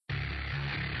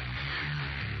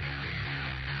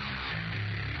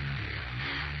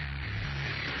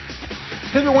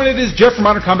Hey everyone, it is Jeff from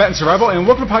Modern Combat and Survival, and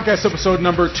welcome to podcast episode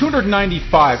number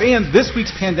 295, and this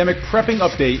week's pandemic prepping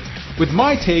update with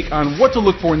my take on what to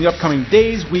look for in the upcoming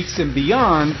days, weeks, and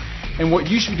beyond, and what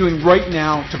you should be doing right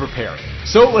now to prepare.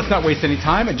 So let's not waste any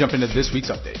time and jump into this week's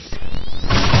update.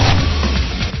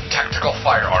 Tactical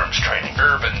firearms training,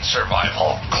 urban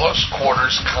survival, close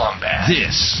quarters combat.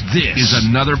 This is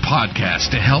another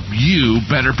podcast to help you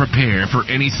better prepare for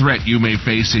any threat you may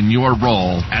face in your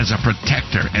role as a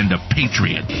protector and a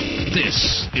patriot.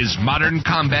 This is Modern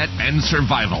Combat and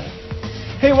Survival.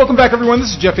 Hey, welcome back everyone.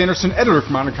 This is Jeff Anderson, editor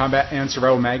for Modern Combat and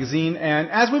Survival magazine, and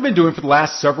as we've been doing for the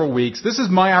last several weeks, this is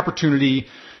my opportunity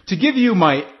to give you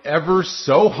my ever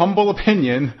so humble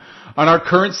opinion on our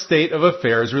current state of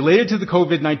affairs related to the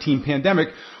COVID-19 pandemic,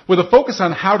 with a focus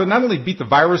on how to not only beat the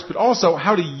virus, but also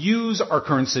how to use our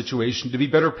current situation to be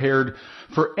better prepared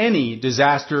for any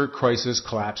disaster, crisis,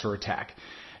 collapse, or attack.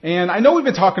 And I know we've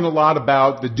been talking a lot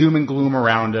about the doom and gloom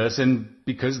around us, and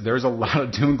because there's a lot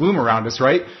of doom and gloom around us,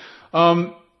 right?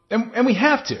 And we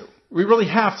have to. We really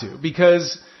have to,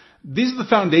 because these are the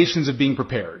foundations of being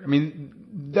prepared. I mean,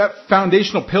 that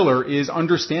foundational pillar is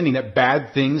understanding that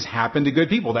bad things happen to good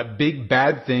people, that big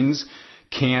bad things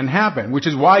can happen, which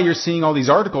is why you're seeing all these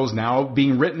articles now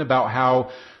being written about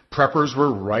how preppers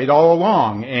were right all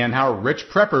along and how rich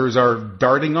preppers are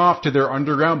darting off to their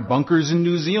underground bunkers in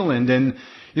New Zealand. And,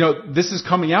 you know, this is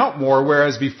coming out more,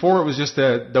 whereas before it was just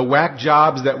the whack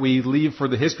jobs that we leave for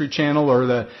the History Channel or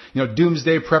the, you know,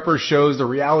 doomsday prepper shows, the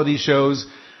reality shows.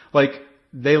 Like,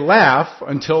 they laugh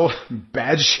until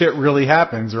bad shit really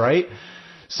happens, right?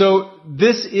 So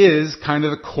this is kind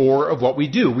of the core of what we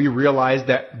do. We realize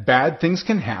that bad things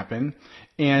can happen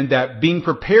and that being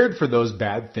prepared for those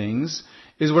bad things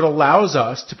is what allows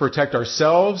us to protect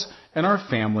ourselves and our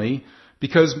family,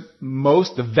 because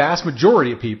the vast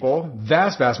majority of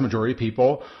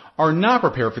people are not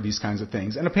prepared for these kinds of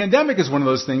things. And a pandemic is one of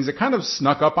those things that kind of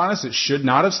snuck up on us. It should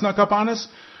not have snuck up on us.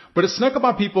 But it snuck up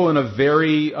on people in a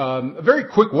very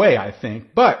quick way, I think.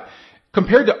 But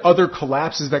compared to other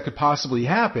collapses that could possibly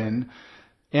happen,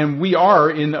 and we are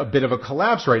in a bit of a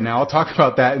collapse right now, I'll talk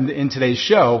about that in today's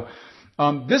show.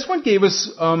 This one gave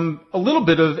us a little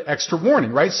bit of extra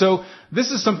warning, right? So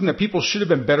this is something that people should have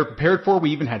been better prepared for.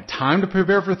 We even had time to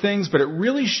prepare for things, but it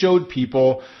really showed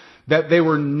people that they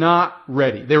were not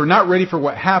ready. They were not ready for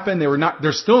what happened.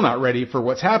 They're still not ready for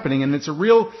what's happening. And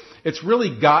it's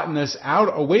really gotten us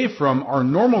away from our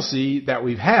normalcy that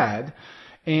we've had.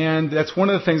 And that's one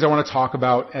of the things I want to talk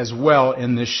about as well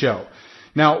in this show.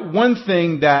 Now, one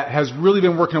thing that has really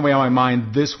been working away on my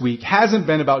mind this week hasn't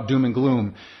been about doom and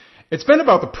gloom. It's been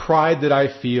about the pride that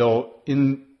I feel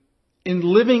in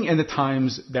living in the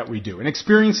times that we do and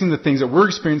experiencing the things that we're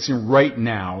experiencing right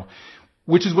now,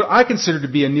 which is what I consider to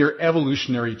be a near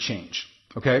evolutionary change.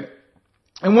 Okay?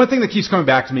 And one thing that keeps coming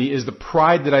back to me is the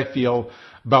pride that I feel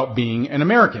about being an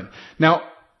American. Now,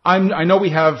 I know we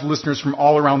have listeners from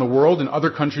all around the world, and other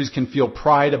countries can feel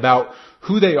pride about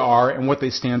who they are and what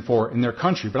they stand for in their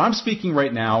country. But I'm speaking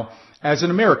right now as an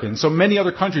American. So many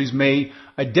other countries may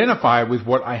identify with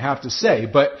what I have to say.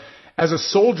 But as a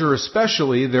soldier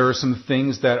especially, there are some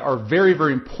things that are very,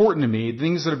 very important to me,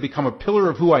 things that have become a pillar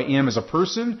of who I am as a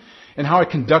person and how I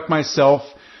conduct myself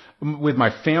with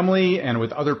my family and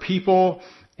with other people,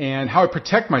 and how I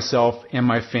protect myself and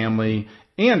my family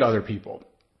and other people.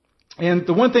 And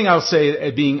the one thing I'll say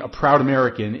at being a proud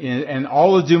American, and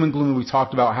all the doom and gloom we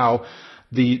talked about, how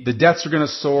the deaths are going to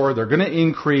soar, they're going to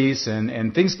increase,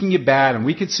 and things can get bad, and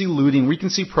we could see looting, we can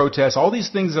see protests, all these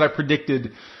things that I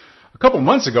predicted a couple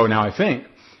months ago now, I think.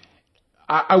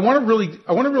 I want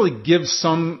to really give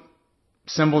some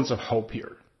semblance of hope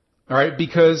here. All right,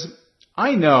 because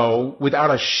I know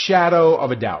without a shadow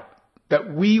of a doubt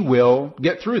that we will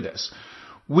get through this.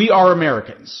 We are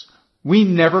Americans. We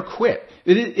never quit.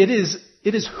 It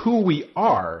is who we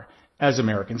are as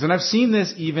Americans. And I've seen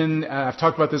this even, I've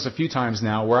talked about this a few times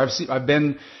now, where I've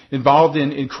been involved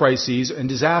in crises and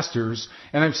disasters,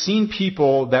 and I've seen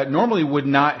people that normally would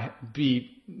not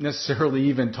be necessarily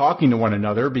even talking to one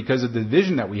another because of the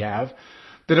division that we have,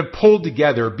 that have pulled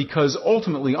together, because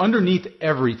ultimately underneath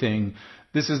everything,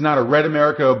 this is not a red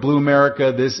America, a blue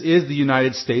America. This is the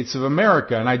United States of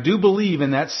America. And I do believe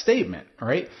in that statement, all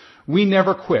right? We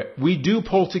never quit. We do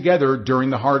pull together during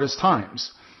the hardest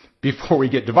times before we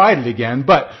get divided again,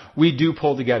 but we do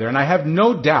pull together. And I have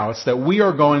no doubts that we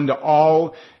are going to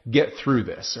all get through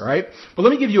this, all right? But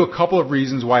let me give you a couple of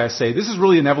reasons why I say this is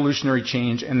really an evolutionary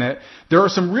change, and that there are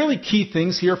some really key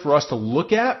things here for us to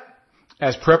look at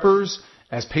as preppers,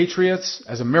 as patriots,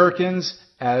 as Americans,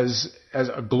 as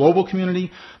a global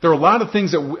community. There are a lot of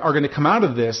things that are going to come out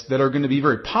of this that are going to be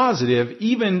very positive,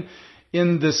 even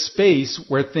in the space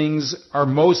where things are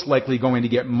most likely going to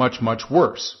get much, much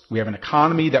worse. We have an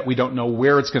economy that we don't know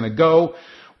where it's going to go.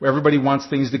 Everybody wants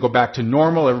things to go back to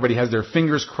normal. Everybody has their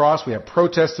fingers crossed. We have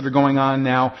protests that are going on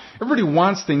now. Everybody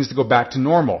wants things to go back to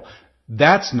normal.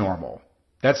 That's normal.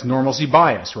 That's normalcy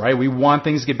bias, right? We want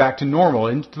things to get back to normal,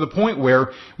 and to the point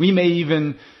where we may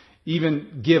even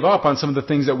give up on some of the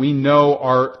things that we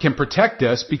know can protect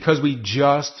us because we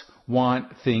just want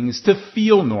things to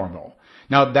feel normal.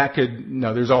 Now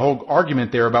there's a whole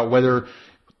argument there about whether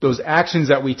those actions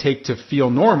that we take to feel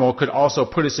normal could also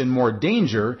put us in more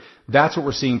danger. That's what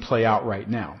we're seeing play out right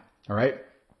now. All right.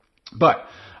 But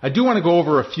I do want to go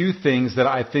over a few things that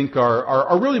I think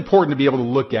are really important to be able to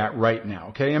look at right now.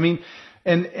 Okay. I mean,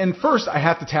 and first I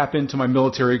have to tap into my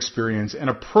military experience and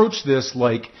approach this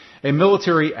like a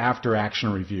military after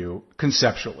action review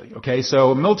conceptually. Okay.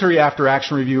 So a military after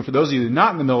action review, for those of you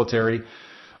not in the military,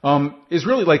 is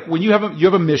really like when you have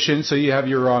a mission. So you have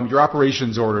your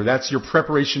operations order. That's your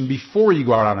preparation before you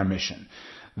go out on a mission.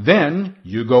 Then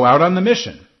you go out on the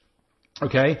mission.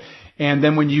 Okay. And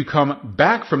then when you come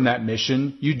back from that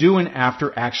mission, you do an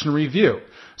after action review.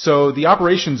 So the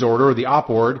operations order, or the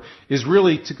op-ord, is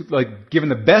really given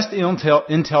the best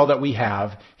intel that we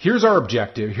have. Here's our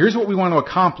objective. Here's what we want to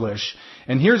accomplish.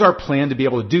 And here's our plan to be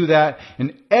able to do that.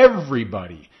 And every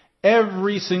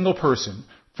single person,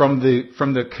 from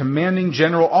the commanding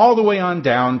general all the way on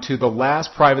down to the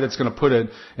last private that's going to put an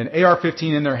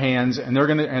AR-15 in their hands, and they're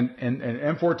going to, and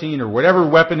M14 or whatever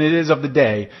weapon it is of the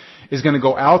day, is going to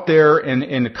go out there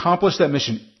and accomplish that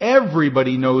mission.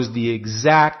 Everybody knows the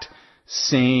exact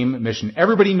same mission.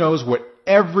 Everybody knows what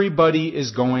everybody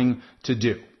is going to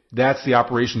do. That's the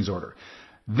operations order.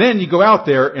 Then you go out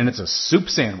there and it's a soup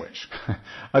sandwich.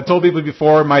 I've told people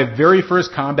before, my very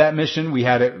first combat mission, we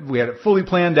had it fully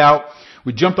planned out.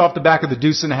 We jumped off the back of the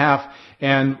Deuce and a Half,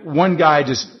 and one guy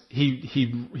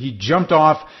he jumped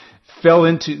off,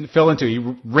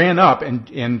 he ran up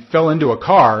and fell into a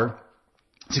car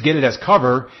to get it as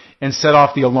cover and set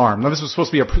off the alarm. Now this was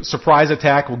supposed to be a surprise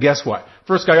attack. Well, guess what?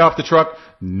 First guy off the truck,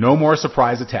 no more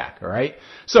surprise attack, alright?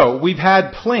 So we've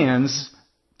had plans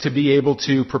to be able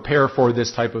to prepare for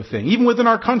this type of thing, even within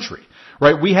our country,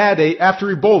 right?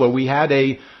 After Ebola, we had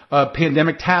a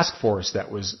pandemic task force that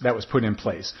was put in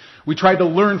place. We tried to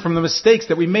learn from the mistakes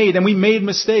that we made, and we made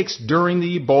mistakes during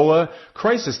the Ebola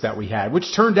crisis that we had,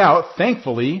 which turned out,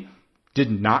 thankfully,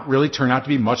 did not really turn out to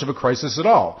be much of a crisis at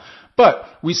all. But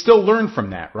we still learned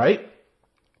from that, right?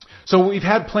 So we've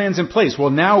had plans in place. Well,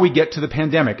 now we get to the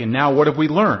pandemic, and now what have we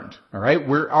learned? All right,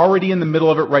 we're already in the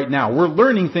middle of it right now. We're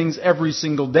learning things every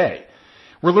single day.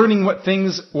 We're learning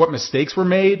what mistakes were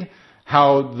made,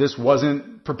 how this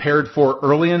wasn't prepared for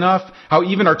early enough, how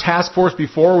even our task force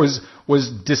before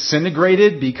was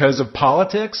disintegrated because of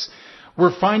politics.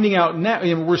 We're finding out now,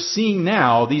 and we're seeing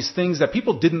now these things that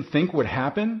people didn't think would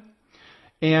happen.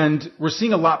 And we're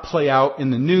seeing a lot play out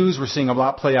in the news. We're seeing a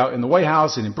lot play out in the White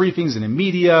House and in briefings and in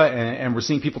media. And we're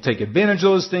seeing people take advantage of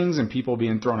those things and people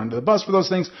being thrown under the bus for those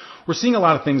things. We're seeing a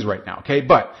lot of things right now. Okay.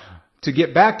 But to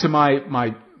get back to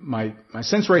my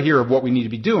sense right here of what we need to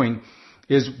be doing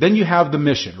is then you have the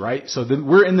mission, right? So then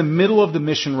we're in the middle of the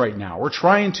mission right now. We're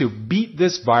trying to beat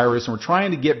this virus, and we're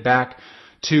trying to get back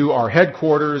to our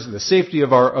headquarters, the safety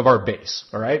of our base.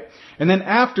 All right. And then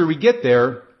after we get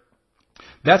there,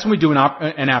 that's when we do an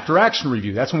after action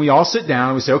review. That's when we all sit down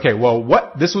and we say, okay,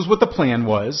 well, this was what the plan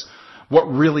was, what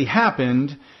really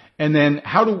happened, and then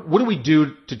what do we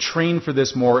do to train for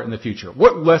this more in the future?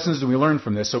 What lessons do we learn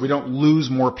from this so we don't lose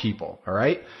more people? All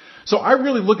right. So I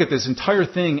really look at this entire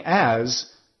thing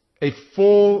as a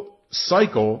full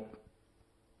cycle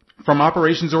from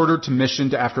operations order to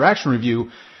mission to after action review.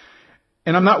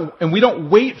 And we don't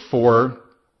wait for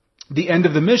the end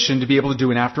of the mission to be able to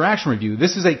do an after action review.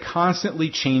 This is a constantly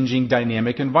changing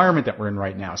dynamic environment that we're in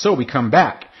right now. So we come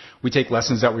back, we take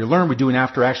lessons that we learn, we do an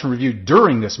after action review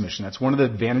during this mission. That's one of the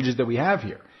advantages that we have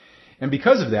here. And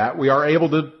because of that, we are able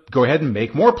to go ahead and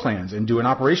make more plans and do an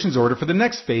operations order for the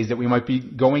next phase that we might be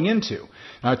going into.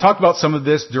 Now, I talked about some of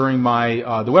this during the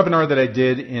webinar that I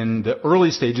did in the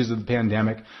early stages of the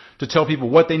pandemic to tell people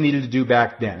what they needed to do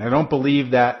back then. I don't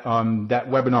believe that that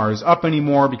webinar is up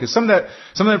anymore because some of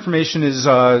that information is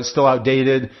still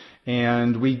outdated.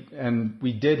 And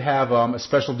we did have a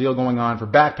special deal going on for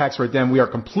backpacks right then. We are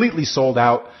completely sold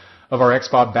out of our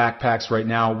XBOB backpacks right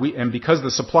now. And because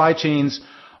the supply chains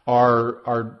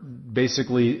are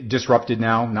basically disrupted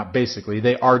now. Not basically,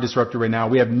 they are disrupted right now.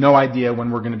 We have no idea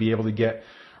when we're going to be able to get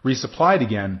resupplied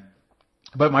again.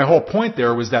 But my whole point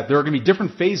there was that there are going to be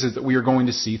different phases that we are going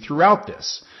to see throughout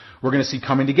this. We're going to see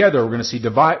coming together. We're going to see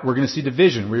divide. We're going to see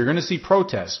division. We're going to see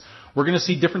protests. We're going to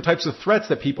see different types of threats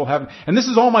that people have. And this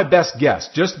is all my best guess,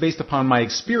 just based upon my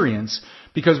experience,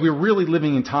 because we're really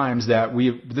living in times that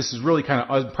this is really kind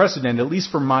of unprecedented, at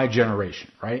least for my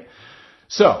generation, right?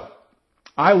 So,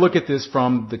 I look at this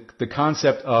from the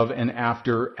concept of an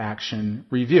after-action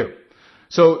review.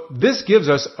 So this gives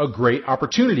us a great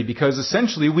opportunity because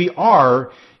essentially we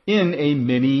are in a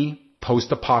mini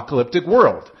post-apocalyptic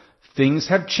world. Things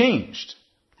have changed.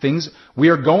 We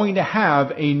are going to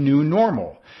have a new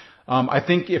normal. I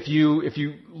think if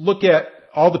you look at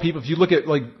all the people, if you look at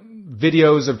like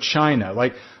videos of China,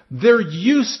 like they're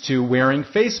used to wearing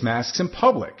face masks in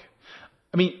public.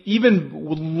 I mean, even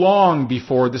long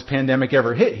before this pandemic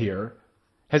ever hit here,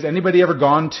 has anybody ever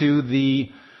gone to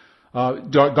the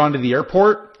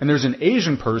airport and there's an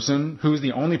Asian person who's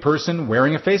the only person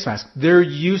wearing a face mask? They're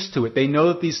used to it. They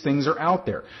know that these things are out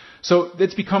there. So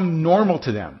it's become normal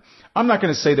to them. I'm not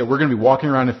going to say that we're going to be walking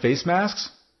around in face masks,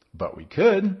 but we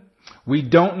could. We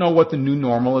don't know what the new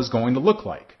normal is going to look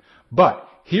like. But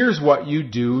here's what you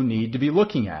do need to be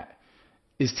looking at.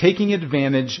 Is taking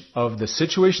advantage of the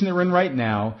situation that we're in right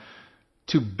now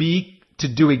to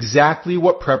do exactly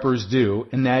what preppers do,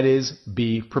 and that is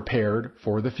be prepared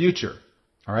for the future.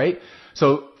 All right?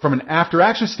 So from an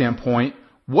after-action standpoint,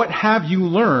 what have you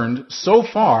learned so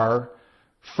far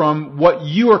from what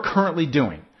you are currently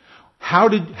doing? How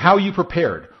you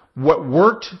prepared? What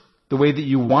worked the way that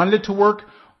you wanted it to work?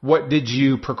 What did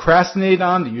you procrastinate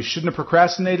on that you shouldn't have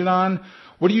procrastinated on?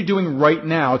 What are you doing right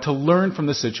now to learn from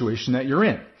the situation that you're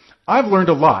in? I've learned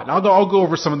a lot. I'll go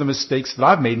over some of the mistakes that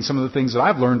I've made and some of the things that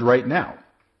I've learned right now.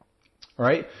 All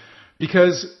right?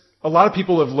 Because a lot of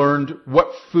people have learned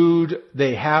what food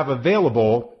they have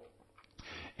available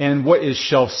and what is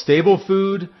shelf-stable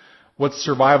food, what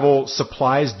survival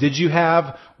supplies did you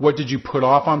have, what did you put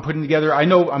off on putting together. I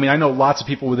know lots of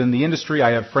people within the industry.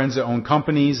 I have friends that own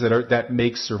companies that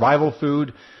make survival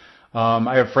food.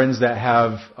 I have friends that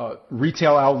have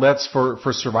retail outlets for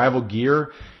survival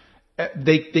gear.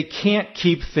 They can't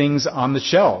keep things on the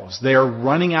shelves. They are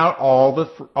running out all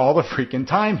the freaking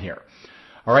time here.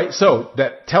 All right, so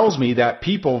that tells me that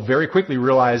people very quickly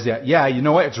realize that, yeah, you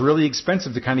know what? It's really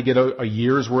expensive to kind of get a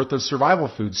year's worth of survival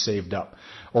food saved up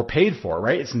or paid for,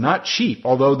 right? It's not cheap.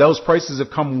 Although those prices have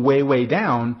come way, way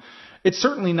down, it's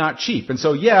certainly not cheap. And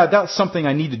so, yeah, that's something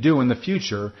I need to do in the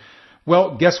future.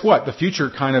 Well, guess what? The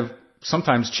future kind of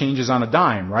sometimes changes on a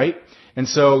dime, right? And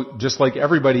so, just like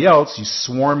everybody else, you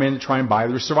swarm in to try and buy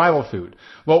their survival food.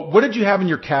 Well, what did you have in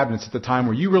your cabinets at the time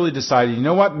where you really decided, you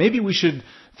know what, maybe we should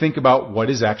think about what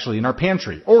is actually in our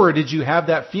pantry? Or did you have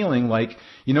that feeling like,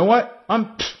 you know what,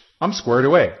 I'm squared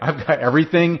away. I've got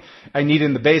everything I need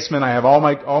in the basement. I have all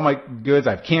my goods.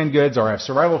 I have canned goods, or I have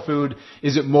survival food.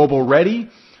 Is it mobile ready?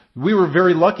 We were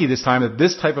very lucky this time that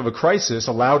this type of a crisis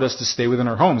allowed us to stay within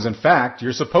our homes. In fact,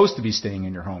 you're supposed to be staying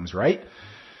in your homes, right?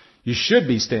 You should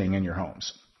be staying in your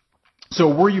homes.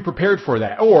 So were you prepared for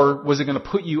that? Or was it going to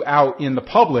put you out in the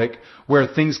public where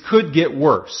things could get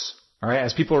worse? All right,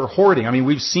 as people are hoarding. I mean,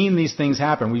 we've seen these things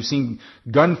happen. We've seen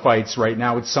gunfights right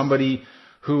now with somebody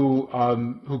who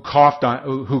coughed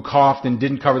and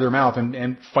didn't cover their mouth,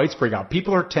 and fights break out.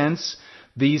 People are tense.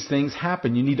 These things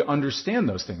happen. You need to understand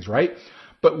those things, right?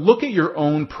 But look at your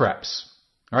own preps.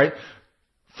 All right.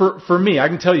 For me, I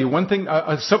can tell you one thing.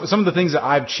 Some of the things that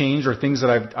I've changed are things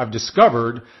that I've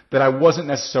discovered that I wasn't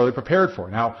necessarily prepared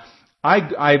for. Now,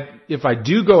 if I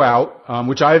do go out,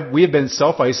 which we have been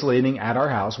self-isolating at our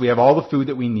house. We have all the food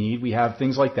that we need. We have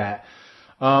things like that.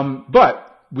 But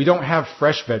we don't have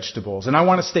fresh vegetables, and I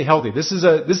want to stay healthy. This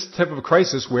type of a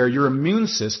crisis where your immune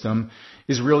system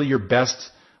is really your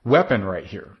best weapon right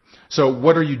here. So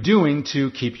what are you doing to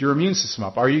keep your immune system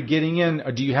up? Are you getting in?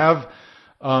 Do you have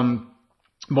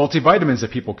multivitamins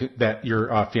that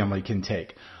your family can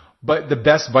take? But the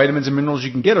best vitamins and minerals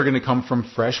you can get are going to come from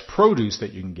fresh produce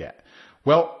that you can get.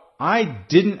 Well, I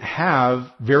didn't have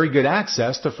very good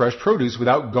access to fresh produce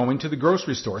without going to the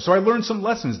grocery store. So I learned some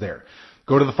lessons there.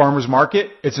 Go to the farmer's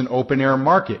market. It's an open air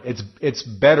market. It's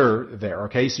better there.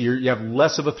 Okay. So you have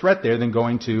less of a threat there than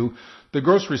going to the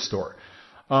grocery store.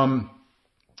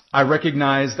 I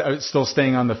recognized, still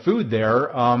staying on the food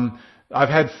there, I've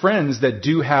had friends that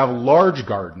do have large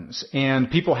gardens, and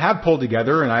people have pulled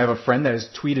together, and I have a friend that has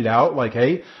tweeted out like,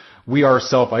 hey, we are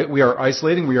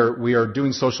isolating, we are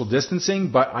doing social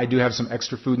distancing, but I do have some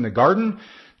extra food in the garden.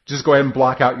 Just go ahead and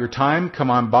block out your time, come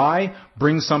on by,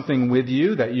 bring something with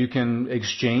you that you can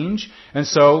exchange. And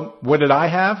so, what did I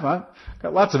have?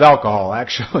 Got lots of alcohol,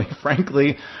 actually,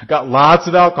 frankly. Got lots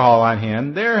of alcohol on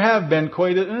hand. There have been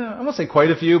I won't say quite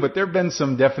a few, but there have been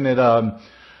some definite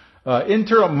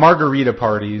into margarita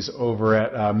parties over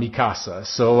at Mikasa.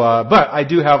 So, but I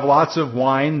do have lots of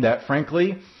wine that,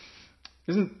 frankly,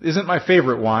 isn't my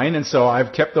favorite wine, and so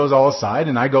I've kept those all aside.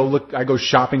 And I go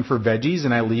shopping for veggies,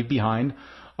 and I leave behind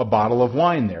a bottle of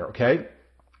wine there. Okay,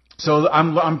 so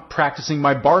I'm practicing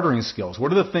my bartering skills.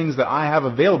 What are the things that I have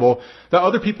available that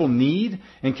other people need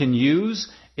and can use?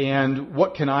 And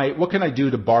what can I do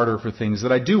to barter for things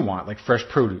that I do want, like fresh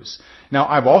produce? Now,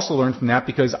 I've also learned from that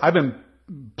because I've been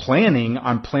planning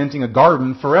on planting a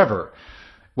garden forever.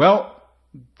 Well,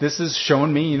 this has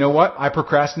shown me, you know what? I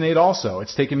procrastinate also.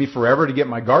 It's taken me forever to get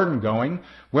my garden going.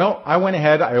 Well, I went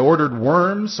ahead, I ordered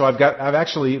worms, so I've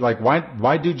actually, like,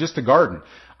 why do just a garden?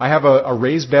 I have a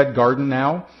raised bed garden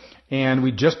now, and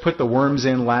we just put the worms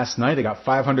in last night. I got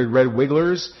 500 red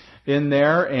wigglers in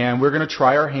there, and we're going to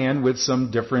try our hand with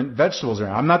some different vegetables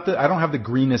around. I don't have the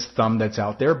greenest thumb that's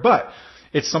out there, but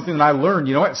it's something that I learned.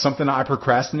 You know what? Something I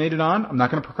procrastinated on. I'm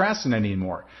not going to procrastinate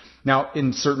anymore. Now,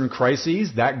 in certain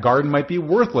crises, that garden might be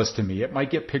worthless to me. It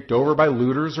might get picked over by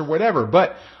looters or whatever,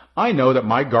 but I know that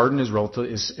my garden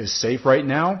is safe right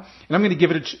now, and I'm going to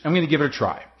give it a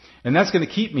try. And that's going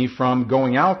to keep me from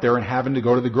going out there and having to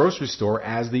go to the grocery store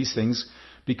as these things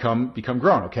become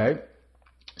grown, okay?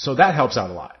 So that helps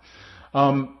out a lot.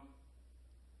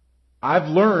 I've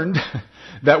learned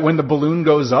that when the balloon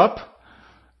goes up,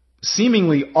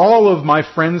 seemingly all of my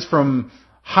friends from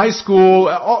high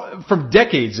school, from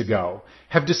decades ago,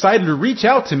 have decided to reach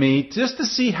out to me just to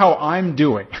see how I'm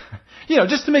doing.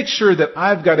 Just to make sure that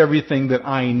I've got everything that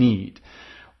I need.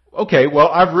 Okay, well,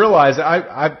 I've realized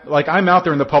I'm out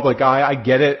there in the public eye. I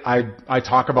get it. I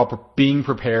talk about being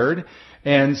prepared.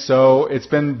 And so it's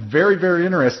been very, very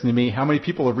interesting to me how many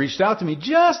people have reached out to me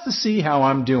just to see how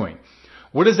I'm doing.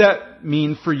 What does that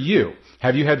mean for you?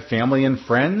 Have you had family and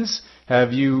friends?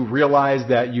 Have you realized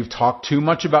that you've talked too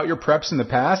much about your preps in the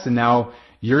past and now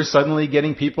you're suddenly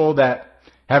getting people that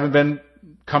haven't been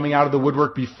coming out of the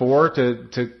woodwork before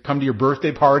to come to your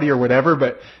birthday party or whatever,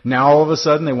 but now all of a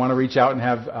sudden they want to reach out and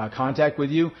have contact with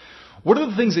you? What are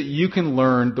the things that you can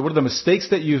learn? What are the mistakes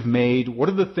that you've made? What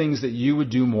are the things that you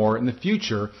would do more in the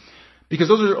future? Because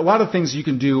those are a lot of things you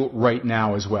can do right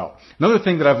now as well. Another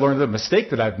thing that I've learned, the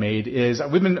mistake that I've made is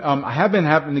I have been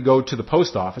having to go to the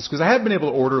post office because I have been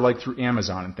able to order like through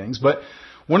Amazon and things. But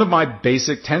one of my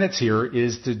basic tenets here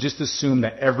is to just assume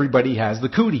that everybody has the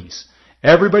cooties.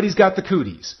 Everybody's got the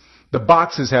cooties. The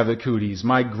boxes have the cooties.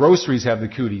 My groceries have the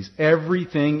cooties.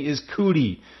 Everything is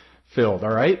cootie filled.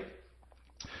 All right.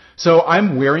 So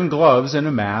I'm wearing gloves and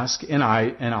a mask and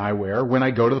eyewear when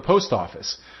I go to the post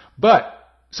office.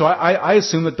 So I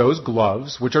assume that those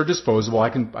gloves, which are disposable,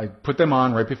 I put them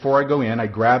on right before I go in. I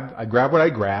grab what I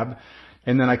grab,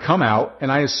 and then I come out,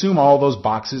 and I assume all those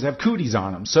boxes have cooties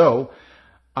on them. So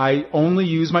I only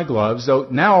use my gloves. So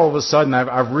now all of a sudden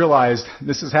I've realized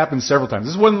this has happened several times.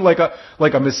 This wasn't like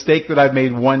a mistake that I've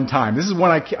made one time. This is one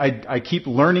I keep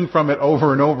learning from it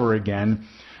over and over again,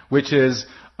 which is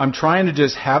I'm trying to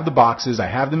just have the boxes. I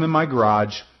have them in my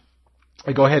garage.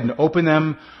 I go ahead and open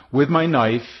them with my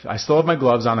knife. I still have my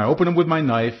gloves on. I open them with my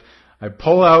knife. I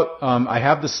pull out, I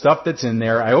have the stuff that's in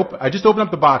there. I just open up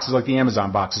the boxes, like the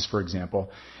Amazon boxes, for example,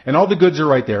 and all the goods are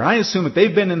right there. And I assume that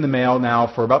they've been in the mail now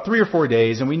for about 3 or 4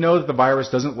 days, and we know that the virus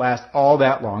doesn't last all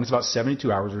that long. It's about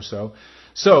 72 hours or so.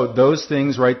 So those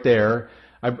things right there,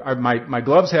 my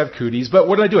gloves have cooties, but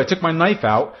what did I do? I took my knife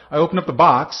out, I opened up the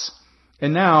box,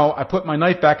 and now I put my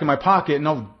knife back in my pocket, and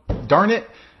oh, darn it,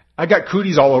 I got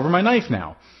cooties all over my knife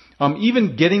now.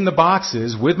 Even getting the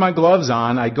boxes with my gloves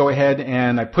on, I go ahead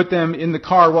and I put them in the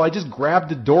car. Well, I just grabbed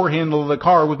the door handle of the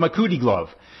car with my cootie glove.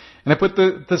 And I put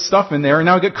the stuff in there, and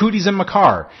now I got cooties in my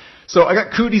car. So I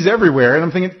got cooties everywhere, and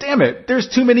I'm thinking, damn it, there's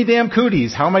too many damn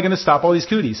cooties. How am I going to stop all these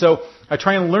cooties? So I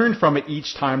try and learn from it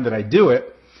each time that I do it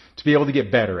to be able to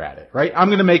get better at it, right? I'm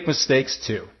going to make mistakes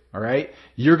too, all right?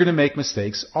 You're going to make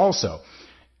mistakes also.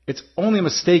 It's only a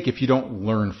mistake if you don't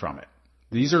learn from it.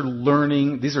 These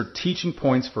are teaching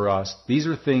points for us. These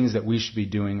are things that we should be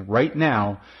doing right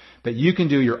now that you can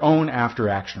do your own after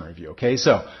action review. Okay.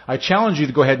 So I challenge you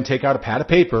to go ahead and take out a pad of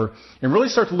paper and really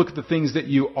start to look at the things that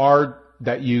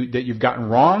you've gotten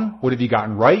wrong. What have you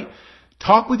gotten right?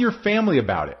 Talk with your family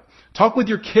about it. Talk with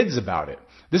your kids about it.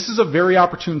 This is a very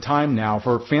opportune time now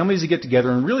for families to get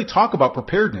together and really talk about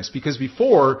preparedness, because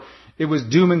before it was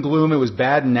doom and gloom, it was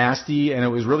bad and nasty, and it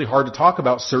was really hard to talk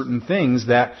about certain things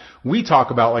that we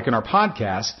talk about, like in our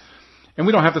podcast. And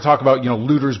we don't have to talk about,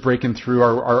 looters breaking through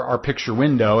our picture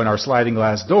window and our sliding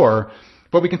glass door.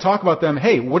 But we can talk about them.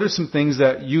 Hey, what are some things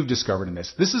that you've discovered in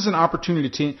this? This is an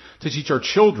opportunity to teach our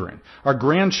children, our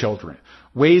grandchildren,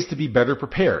 ways to be better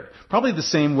prepared. Probably the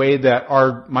same way that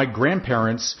my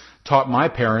grandparents taught my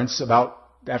parents about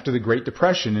after the Great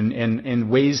Depression and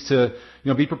ways to,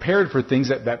 be prepared for things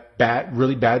that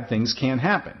really bad things can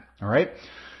happen. All right.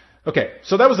 Okay.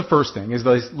 So that was the first thing, is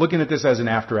looking at this as an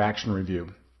after action review.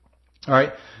 All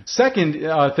right. Second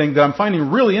thing that I'm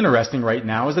finding really interesting right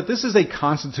now is that this is a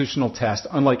constitutional test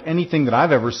unlike anything that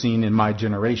I've ever seen in my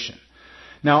generation.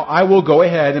 Now, I will go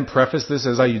ahead and preface this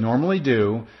as I normally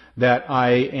do, that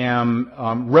I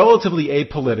am relatively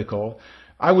apolitical.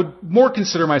 I would more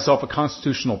consider myself a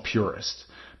constitutional purist,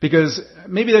 because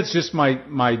maybe that's just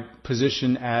my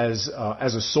position as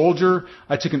a soldier.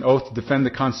 I took an oath to defend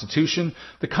the Constitution.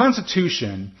 The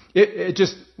Constitution, it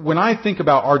just, when I think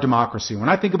about our democracy, when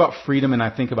I think about freedom and I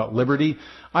think about liberty,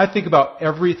 I think about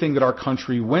everything that our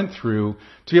country went through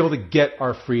to be able to get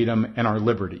our freedom and our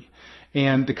liberty.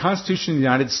 And the Constitution of the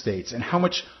United States, and how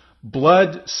much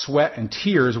blood, sweat, and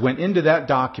tears went into that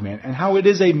document, and how it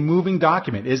is a moving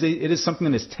document. It is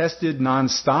something that is tested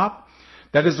nonstop.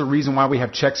 That is the reason why we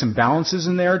have checks and balances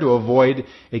in there, to avoid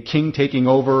a king taking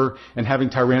over and having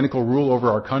tyrannical rule over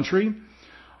our country.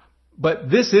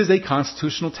 But this is a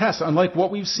constitutional test, unlike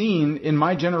what we've seen in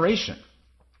my generation.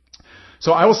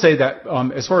 So I will say that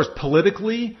as far as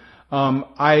politically,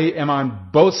 I am on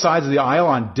both sides of the aisle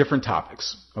on different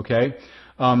topics. Okay.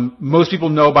 Most people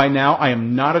know by now I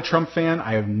am not a Trump fan.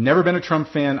 I have never been a Trump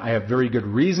fan. I have very good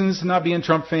reasons to not be a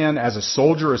Trump fan, as a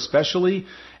soldier especially.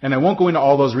 And I won't go into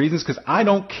all those reasons, because I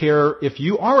don't care if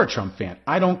you are a Trump fan.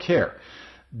 I don't care.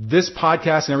 This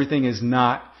podcast and everything is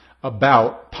not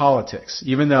about politics,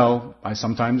 even though I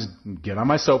sometimes get on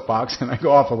my soapbox and I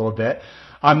go off a little bit.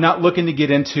 I'm not looking to get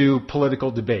into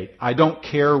political debate. I don't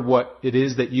care what it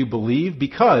is that you believe,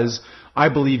 because I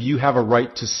believe you have a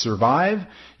right to survive.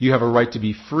 You have a right to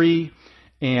be free.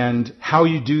 And how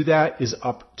you do that is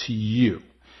up to you.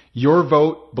 Your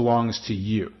vote belongs to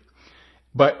you.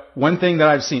 But one thing that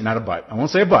I've seen, not a but, I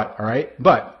won't say a but, all right?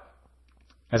 But,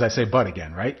 as I say but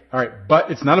again, right? All right,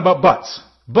 but it's not about buts.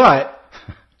 But,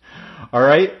 all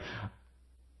right,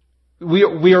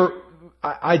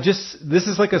 this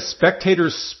is like a spectator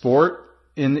sport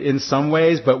in some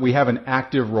ways, but we have an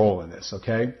active role in this,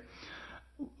 okay?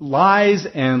 Lies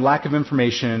and lack of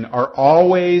information are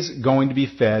always going to be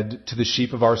fed to the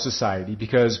sheep of our society,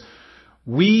 because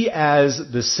we, as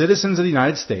the citizens of the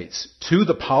United States, to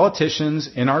the politicians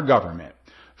in our government,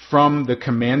 from the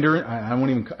commander,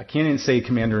 I can't even say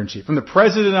commander-in-chief, from the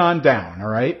president on down, all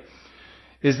right,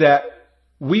 is that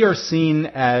we are seen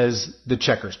as the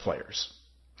checkers players.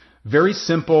 Very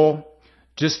simple.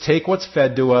 Just take what's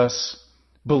fed to us.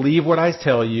 Believe what I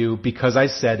tell you because I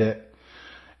said it.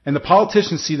 And the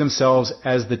politicians see themselves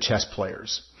as the chess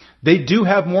players. They do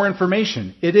have more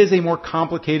information. It is a more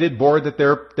complicated board that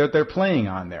they're playing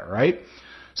on there, right?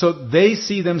 So they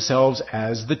see themselves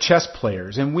as the chess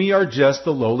players, and we are just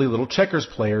the lowly little checkers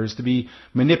players to be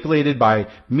manipulated by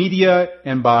media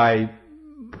and by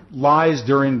lies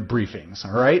during briefings,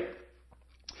 all right?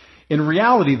 In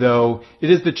reality, though,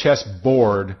 it is the chess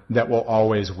board that will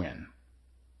always win.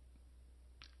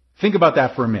 Think about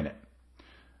that for a minute.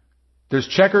 There's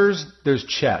checkers, there's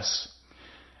chess.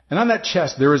 And on that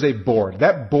chess, there is a board.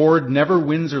 That board never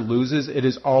wins or loses. It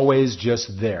is always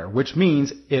just there, which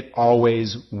means it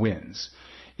always wins.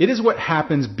 It is what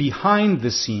happens behind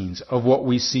the scenes of what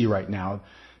we see right now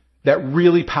that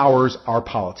really powers our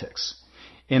politics.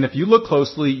 And if you look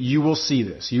closely, you will see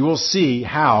this. You will see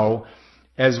how,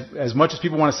 as much as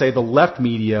people want to say the left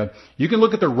media, you can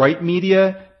look at the right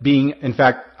media being, in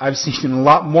fact, I've seen a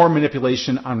lot more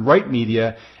manipulation on right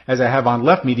media as I have on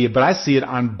left media, but I see it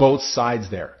on both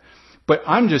sides there. But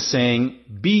I'm just saying,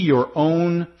 be your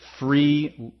own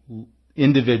free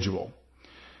individual.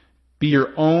 Be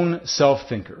your own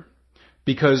self-thinker.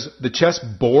 Because the chess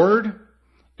board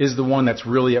is the one that's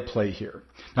really at play here.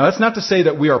 Now, that's not to say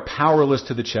that we are powerless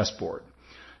to the chessboard,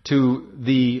 to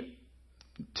the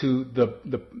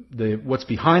what's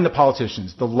behind the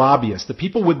politicians, the lobbyists, the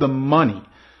people with the money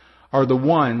are the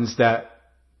ones that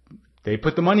they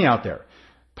put the money out there.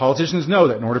 Politicians know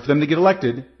that in order for them to get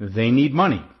elected, they need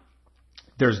money.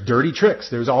 There's dirty tricks.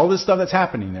 There's all this stuff that's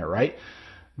happening there, right?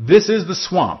 This is the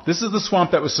swamp. This is the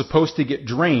swamp that was supposed to get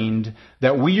drained,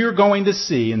 that we are going to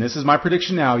see, and this is my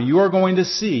prediction now, you are going to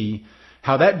see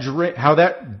how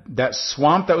that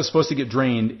swamp that was supposed to get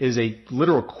drained is a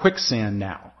literal quicksand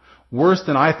now. Worse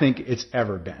than I think it's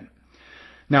ever been.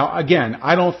 Now, again,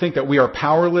 I don't think that we are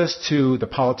powerless to the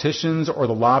politicians or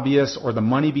the lobbyists or the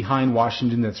money behind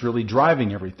Washington that's really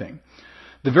driving everything.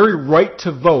 The very right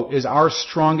to vote is our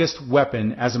strongest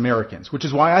weapon as Americans, which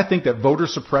is why I think that voter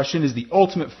suppression is the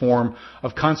ultimate form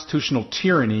of constitutional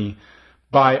tyranny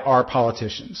by our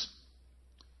politicians.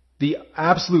 The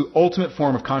absolute ultimate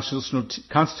form of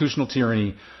constitutional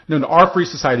tyranny known to our free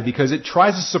society, because it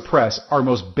tries to suppress our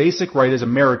most basic right as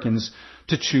Americans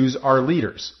to choose our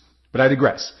leaders. But I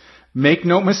digress. Make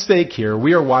no mistake here,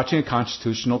 we are watching a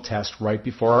constitutional test right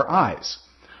before our eyes.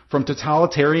 From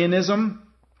totalitarianism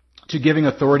to giving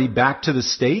authority back to the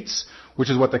states, which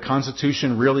is what the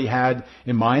Constitution really had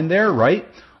in mind there, right?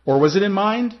 Or was it in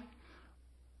mind?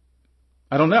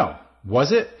 I don't know.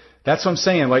 Was it? That's what I'm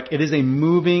saying. Like, it is a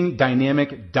moving,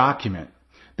 dynamic document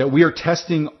that we are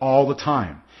testing all the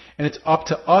time. And it's up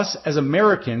to us as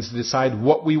Americans to decide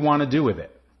what we want to do with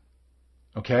it.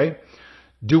 Okay?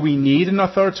 Do we need an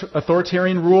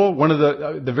authoritarian rule? One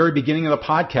of the very beginning of the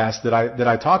podcast that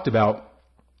I talked about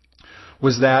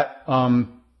was that,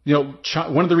 one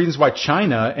of the reasons why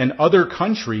China and other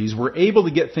countries were able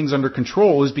to get things under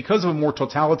control is because of a more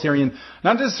totalitarian,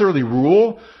 not necessarily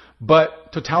rule,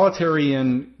 but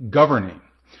totalitarian governing.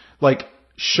 Like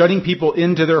shutting people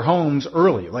into their homes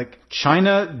early. Like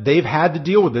China, they've had to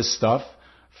deal with this stuff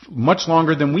much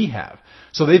longer than we have.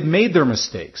 So they've made their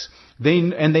mistakes.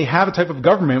 They have a type of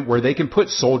government where they can put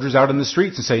soldiers out in the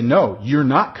streets and say, no, you're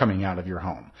not coming out of your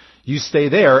home. You stay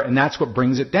there, and that's what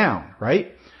brings it down,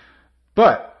 right?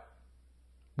 But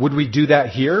would we do that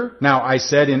here? Now, I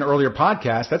said in earlier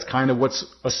podcasts, that's kind of what's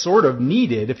a sort of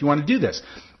needed if you want to do this.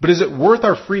 But is it worth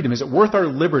our freedom? Is it worth our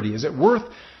liberty? Is it worth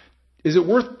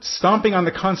stomping on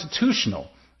the constitutional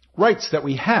rights that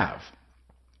we have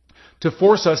to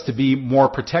force us to be more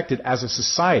protected as a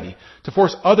society, to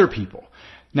force other people?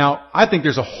 Now, I think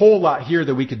there's a whole lot here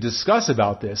that we could discuss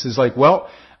about this. Is like, well,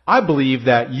 I believe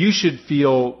that you should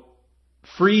feel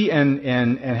free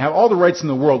and have all the rights in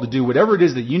the world to do whatever it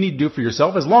is that you need to do for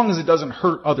yourself, as long as it doesn't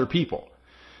hurt other people.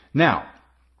 Now,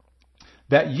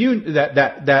 that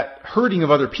hurting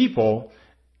of other people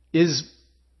is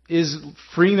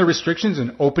freeing the restrictions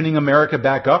and opening America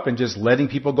back up and just letting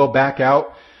people go back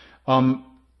out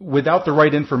without the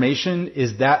right information.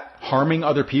 Is that harming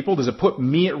other people? Does it put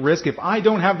me at risk if I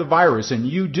don't have the virus and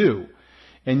you do,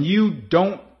 and you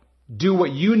don't do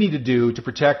what you need to do to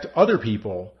protect other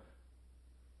people?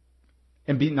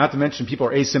 And not to mention people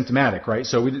are asymptomatic, right?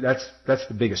 So that's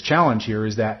the biggest challenge here,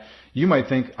 is that you might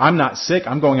think, I'm not sick,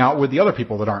 I'm going out with the other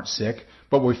people that aren't sick.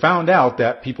 But we found out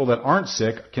that people that aren't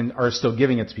sick are still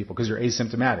giving it to people because you're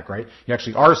asymptomatic, right? You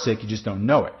actually are sick, you just don't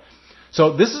know it.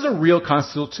 So this is a real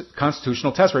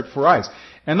constitutional test right before our eyes.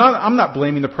 And I'm not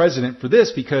blaming the president for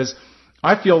this, because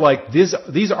I feel like these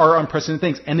are unprecedented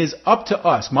things, and it's up to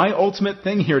us. My ultimate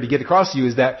thing here to get across to you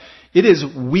is that it is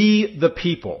we the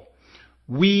people.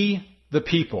 We the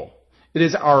people. It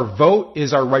is our vote, it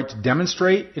is our right to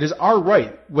demonstrate. It is our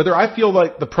right. Whether I feel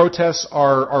like the protests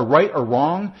are right or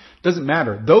wrong, doesn't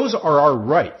matter. Those are our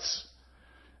rights.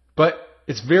 But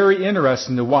it's very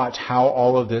interesting to watch how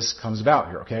all of this comes about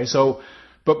here, okay?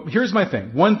 But here's my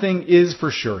thing. One thing is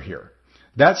for sure here.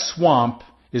 That swamp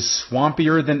is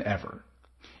swampier than ever.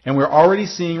 And we're already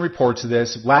seeing reports of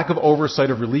this. Lack of oversight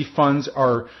of relief funds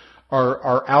are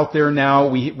out there now.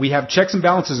 We have checks and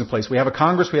balances in place. We have a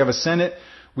Congress, we have a Senate,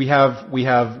 we have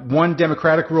one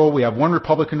Democratic rule, we have one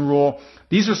Republican rule.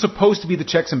 These are supposed to be the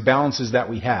checks and balances that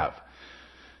we have.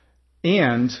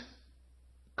 And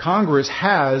Congress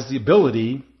has the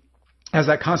ability, has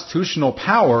that constitutional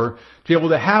power to be able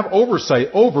to have oversight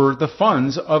over the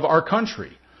funds of our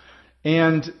country.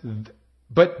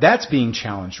 But that's being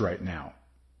challenged right now.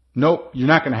 Nope, you're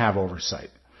not going to have oversight.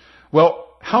 Well,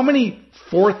 how many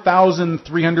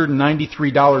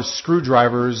 $4,393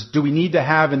 screwdrivers do we need to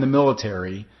have in the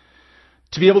military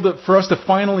to be able for us to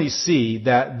finally see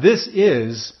that this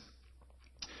is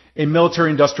a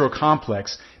military-industrial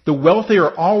complex? The wealthy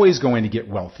are always going to get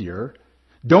wealthier.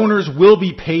 Donors will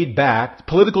be paid back.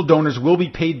 Political donors will be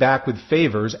paid back with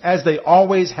favors, as they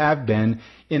always have been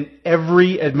in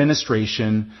every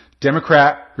administration,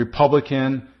 Democrat,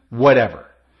 Republican, whatever.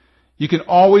 You can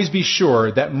always be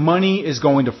sure that money is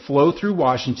going to flow through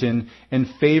Washington and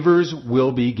favors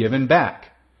will be given back.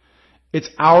 It's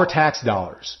our tax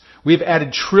dollars. We've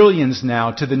added trillions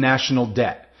now to the national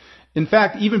debt. In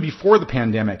fact, even before the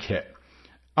pandemic hit,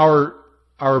 our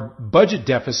budget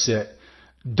deficit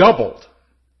doubled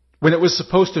when it was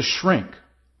supposed to shrink.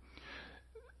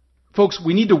 Folks,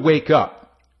 we need to wake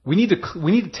up. We need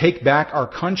to take back our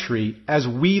country as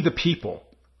we the people.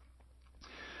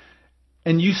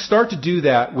 And you start to do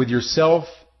that with yourself,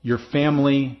 your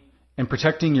family, and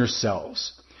protecting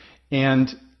yourselves. And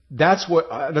that's where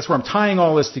I'm tying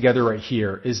all this together right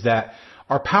here, is that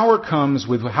Our power comes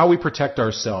with how we protect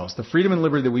ourselves, the freedom and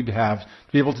liberty that we have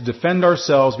to be able to defend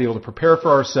ourselves, be able to prepare for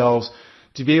ourselves,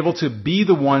 to be able to be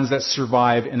the ones that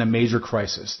survive in a major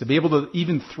crisis, to be able to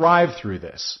even thrive through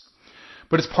this.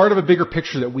 But it's part of a bigger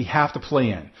picture that we have to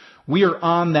play in. We are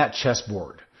on that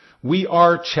chessboard. We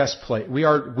are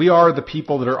we are the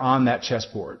people that are on that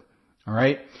chessboard. All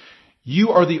right?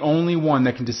 You are the only one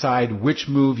that can decide which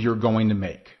move you're going to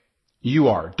make. You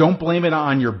are. Don't blame it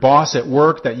on your boss at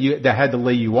work that had to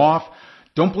lay you off.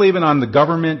 Don't blame it on the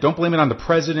government. Don't blame it on the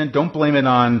president. Don't blame it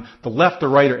on the left or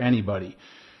right or anybody.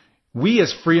 We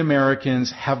as free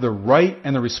Americans have the right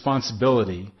and the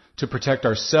responsibility to protect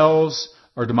ourselves,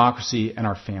 our democracy, and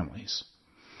our families.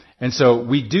 And so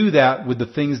we do that with the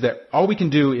things that all we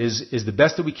can do is the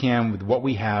best that we can with what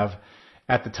we have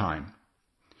at the time.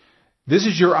 This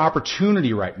is your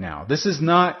opportunity right now.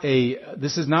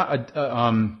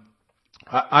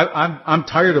 I'm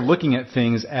tired of looking at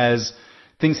things as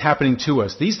things happening to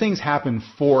us. These things happen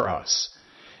for us.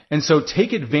 And so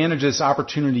take advantage of this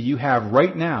opportunity you have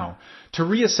right now to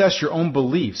reassess your own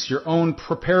beliefs, your own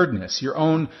preparedness, your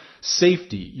own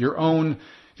safety, your own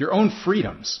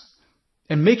freedoms,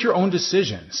 and make your own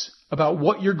decisions about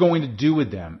what you're going to do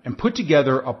with them and put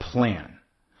together a plan.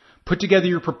 Put together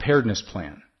your preparedness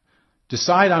plan.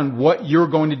 Decide on what you're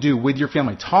going to do with your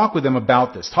family. Talk with them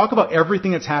about this. Talk about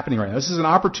everything that's happening right now. This is an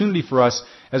opportunity for us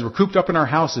as we're cooped up in our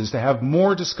houses to have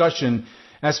more discussion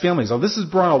as families. Now, this has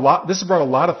brought a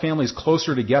lot of families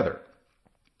closer together.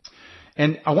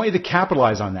 And I want you to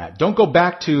capitalize on that. Don't go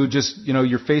back to just,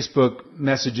 your Facebook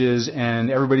messages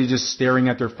and everybody just staring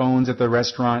at their phones at the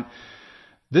restaurant.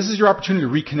 This is your opportunity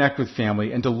to reconnect with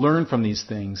family and to learn from these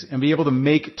things and be able to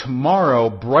make tomorrow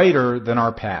brighter than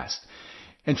our past.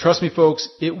 And trust me, folks,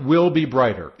 it will be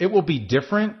brighter. It will be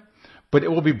different, but it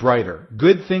will be brighter.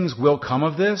 Good things will come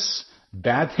of this.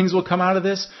 Bad things will come out of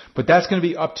this, but that's going to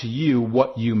be up to you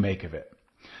what you make of it.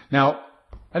 Now,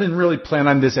 I didn't really plan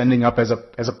on this ending up as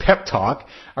a pep talk.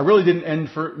 I really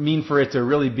didn't mean for it to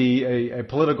really be a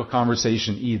political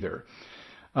conversation either.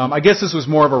 I guess this was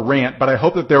more of a rant, but I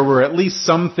hope that there were at least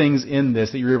some things in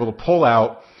this that you were able to pull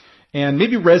out and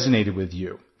maybe resonated with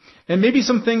you. And maybe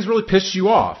some things really pissed you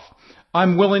off.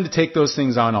 I'm willing to take those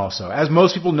things on also. As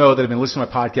most people know that have been listening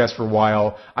to my podcast for a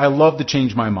while, I love to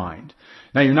change my mind.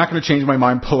 Now, you're not going to change my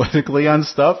mind politically on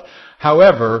stuff.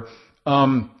 However,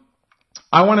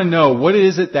 I want to know what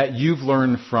is it that you've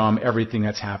learned from everything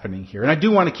that's happening here. And I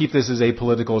do want to keep this as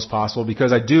apolitical as possible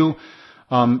because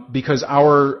because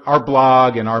our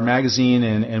blog and our magazine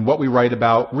and what we write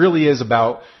about really is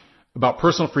about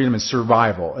personal freedom and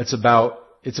survival. It's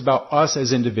about us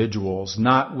as individuals,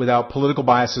 not without political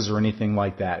biases or anything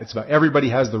like that. It's about everybody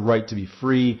has the right to be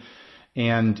free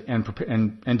and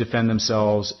defend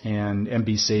themselves and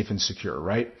be safe and secure,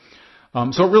 right?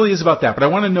 So it really is about that. But I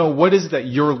want to know what is it that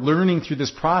you're learning through this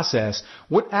process.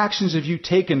 What actions have you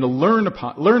taken to learn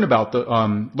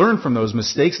from those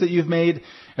mistakes that you've made,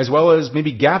 as well as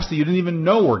maybe gaps that you didn't even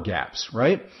know were gaps,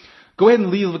 right? Go ahead and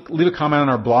leave a comment on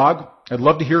our blog. I'd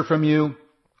love to hear from you.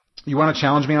 You want to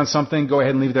challenge me on something, go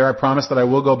ahead and leave it there. I promise that I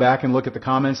will go back and look at the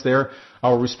comments there.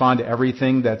 I'll respond to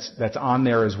everything that's on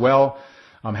there as well.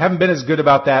 Haven't been as good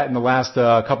about that in the last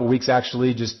couple weeks,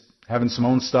 actually, just having some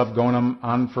own stuff going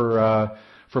on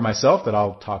for myself that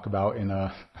I'll talk about in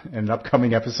an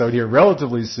upcoming episode here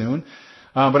relatively soon.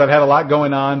 But I've had a lot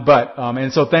going on.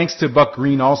 And so thanks to Buck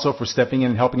Green also for stepping in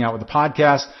and helping out with the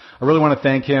podcast. I really want to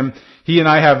thank him. He and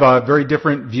I have very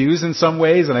different views in some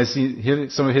ways, and I see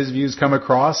some of his views come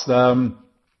across.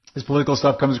 His political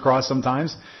stuff comes across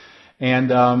sometimes,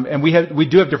 and we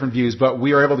do have different views, but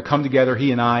we are able to come together,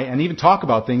 he and I, and even talk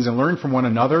about things and learn from one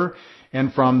another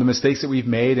and from the mistakes that we've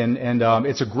made. And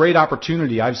it's a great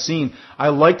opportunity. I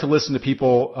like to listen to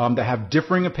people that have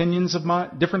different opinions than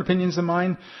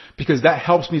mine, because that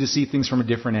helps me to see things from a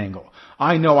different angle.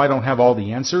 I know I don't have all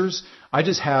the answers. I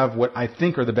just have what I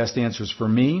think are the best answers for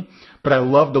me, but I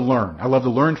love to learn. I love to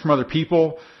learn from other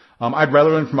people. I'd rather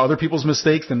learn from other people's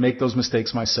mistakes than make those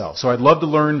mistakes myself. So I'd love to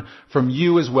learn from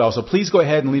you as well. So please go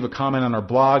ahead and leave a comment on our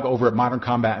blog over at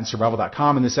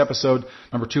moderncombatandsurvival.com in this episode,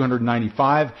 number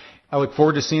 295. I look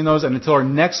forward to seeing those. And until our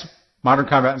next Modern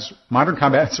Combat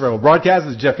and Survival broadcast,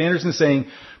 this is Jeff Anderson saying,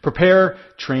 prepare,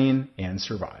 train, and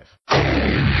survive.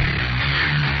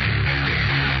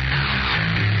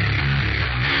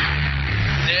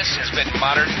 This has been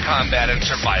Modern Combat and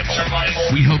Survival.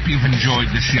 We hope you've enjoyed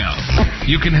the show.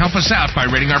 You can help us out by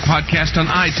rating our podcast on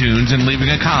iTunes and leaving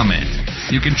a comment.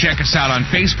 You can check us out on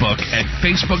Facebook at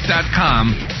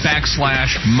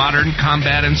facebook.com/Modern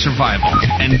Combat and Survival.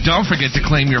 And don't forget to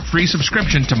claim your free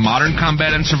subscription to Modern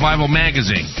Combat and Survival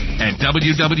magazine at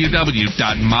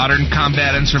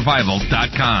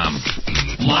www.moderncombatandsurvival.com.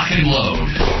 Lock and load,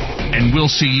 and we'll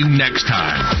see you next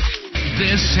time.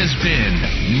 This has been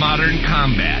Modern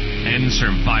Combat and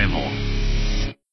Survival.